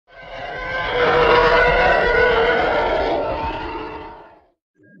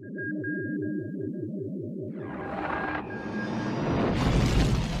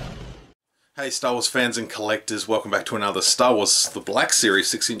Hey Star Wars fans and collectors, welcome back to another Star Wars The Black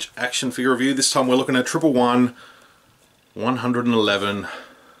Series 6-inch action figure review. This time we're looking at 111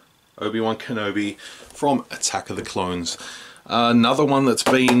 Obi-Wan Kenobi from Attack of the Clones. Another one that's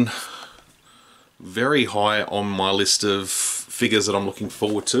been very high on my list of figures that I'm looking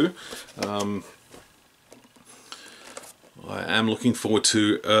forward to. I am looking forward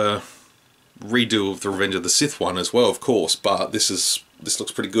to a redo of the Revenge of the Sith one as well, of course, but this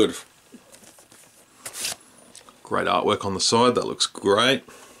looks pretty good. Great artwork on the side, that looks great.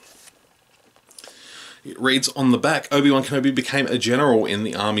 It reads on the back, Obi-Wan Kenobi became a general in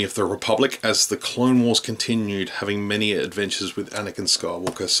the army of the Republic as the Clone Wars continued, having many adventures with Anakin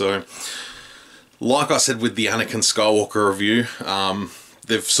Skywalker. So, like I said with the Anakin Skywalker review,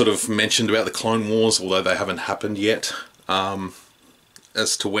 they've sort of mentioned about the Clone Wars, although they haven't happened yet,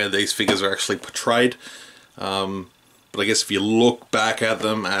 as to where these figures are actually portrayed. But I guess if you look back at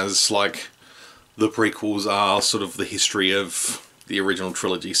them as like the prequels are sort of the history of the original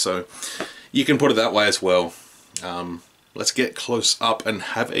trilogy, so you can put it that way as well. Let's get close up and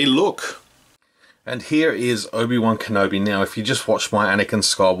have a look. And here is Obi-Wan Kenobi. Now, if you just watched my Anakin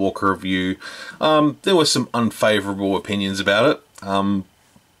Skywalker review, there were some unfavourable opinions about it,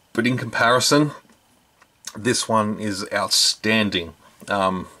 but in comparison, this one is outstanding.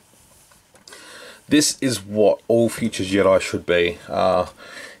 This is what all future Jedi should be.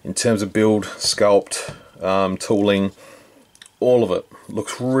 In terms of build, sculpt, tooling, all of it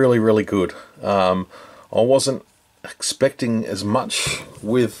looks really, really good. I wasn't expecting as much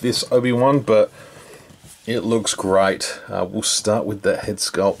with this Obi-Wan, but it looks great. We'll start with that head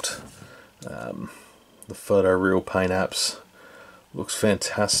sculpt. The photoreal paint apps looks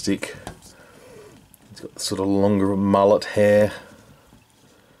fantastic. He's got the sort of longer mullet hair.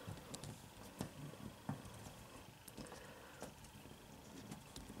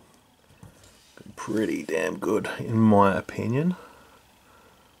 Pretty damn good, in my opinion.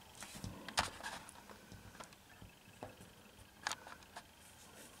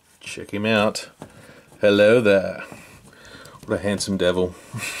 Check him out. Hello there. What a handsome devil.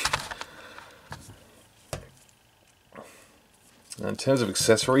 In terms of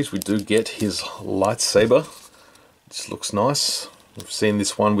accessories, we do get his lightsaber. This looks nice. We've seen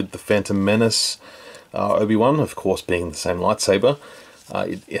this one with the Phantom Menace Obi-Wan, of course being the same lightsaber.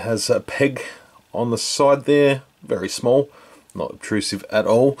 It has a peg on the side there, very small, not obtrusive at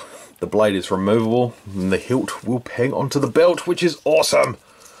all. The blade is removable and the hilt will peg onto the belt, which is awesome.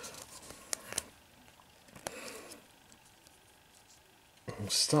 We'll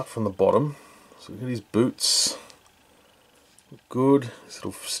start from the bottom. So we've got his boots, look good. His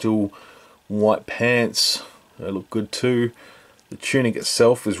little still white pants, they look good too. The tunic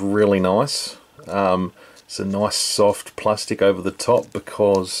itself is really nice. It's a nice soft plastic over the top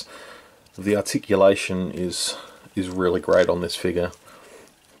because the articulation is really great on this figure.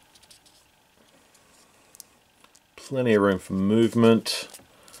 Plenty of room for movement.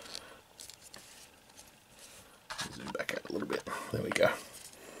 Zoom back out a little bit. There we go.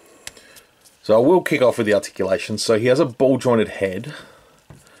 So I will kick off with the articulation. So he has a ball jointed head,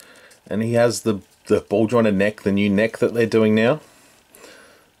 and he has the ball jointed neck, the new neck that they're doing now.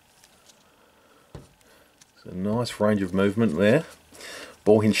 So a nice range of movement there.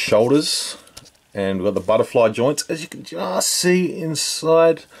 Ball hinge shoulders, and we've got the butterfly joints, as you can just see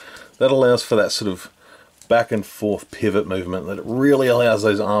inside. That allows for that sort of back and forth pivot movement, that it really allows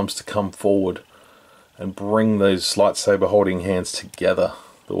those arms to come forward and bring those lightsaber holding hands together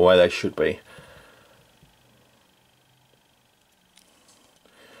the way they should be,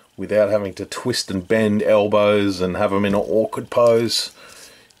 without having to twist and bend elbows and have them in an awkward pose.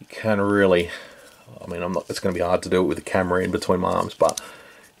 You can really, I mean, it's going to be hard to do it with the camera in between my arms, but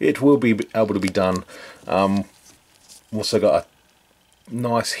it will be able to be done. Also got a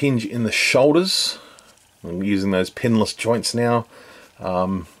nice hinge in the shoulders. I'm using those pinless joints now,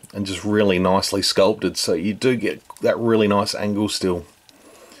 and just really nicely sculpted, so you do get that really nice angle still.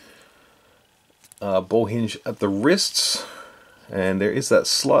 Ball hinge at the wrists, and there is that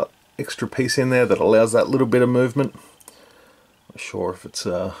slight extra piece in there that allows that little bit of movement. Not sure if it's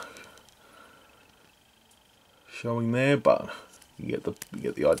showing there, but you get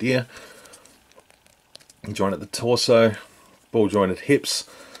the idea. Joint at the torso, ball jointed hips,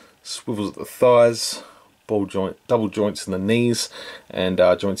 swivels at the thighs, double joints in the knees, and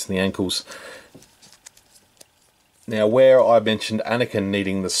joints in the ankles. Now, where I mentioned Anakin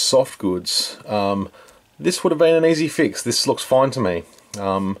needing the soft goods, this would have been an easy fix. This looks fine to me.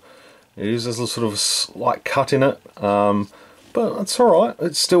 It is a sort of slight cut in it, but it's alright.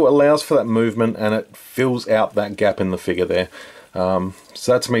 It still allows for that movement and it fills out that gap in the figure there. So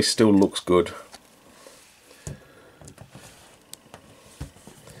that to me still looks good.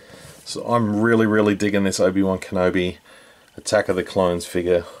 So I'm really digging this Obi-Wan Kenobi Attack of the Clones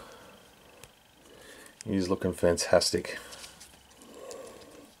figure. He's looking fantastic.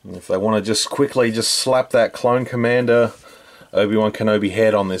 And if they want to just quickly slap that Clone Commander Obi-Wan Kenobi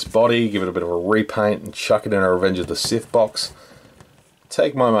head on this body, give it a bit of a repaint and chuck it in a Revenge of the Sith box,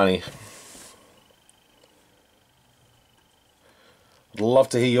 take my money. I'd love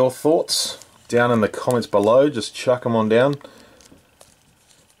to hear your thoughts down in the comments below. Just chuck them on down.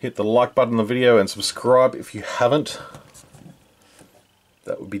 Hit the like button on the video and subscribe if you haven't.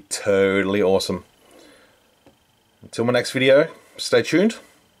 That would be totally awesome. Until my next video, stay tuned.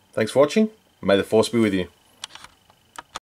 Thanks for watching. May the Force be with you.